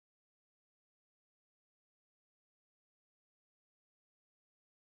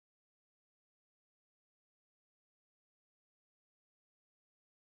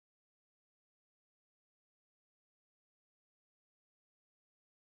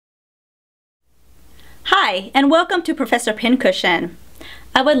Hi, and welcome to Professor Pincushion.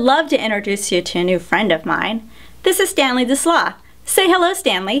 I would love to introduce you to a new friend of mine. This is Stanley the Sloth. Say hello,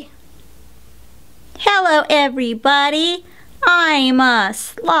 Stanley. Hello, everybody. I'm a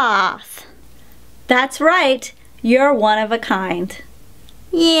sloth. That's right. You're one of a kind.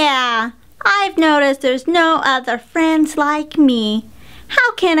 Yeah, I've noticed there's no other friends like me.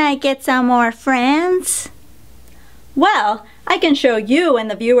 How can I get some more friends? Well, I can show you and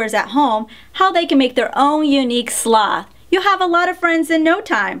the viewers at home how they can make their own unique sloth. You'll have a lot of friends in no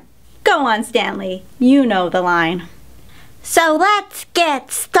time. Go on, Stanley. You know the line. So let's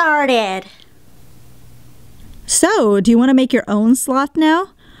get started. So, do you want to make your own sloth now?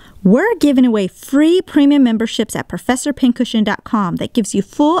 We're giving away free premium memberships at ProfessorPincushion.com that gives you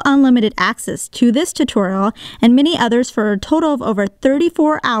full unlimited access to this tutorial and many others for a total of over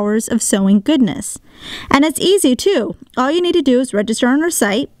 34 hours of sewing goodness. And it's easy too. All you need to do is register on our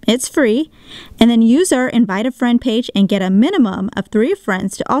site, it's free, and then use our Invite a Friend page and get a minimum of 3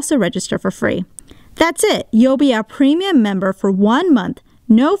 friends to also register for free. That's it. You'll be a premium member for 1 month.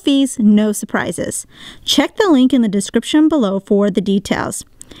 No fees, no surprises. Check the link in the description below for the details.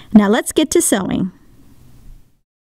 Now let's get to sewing.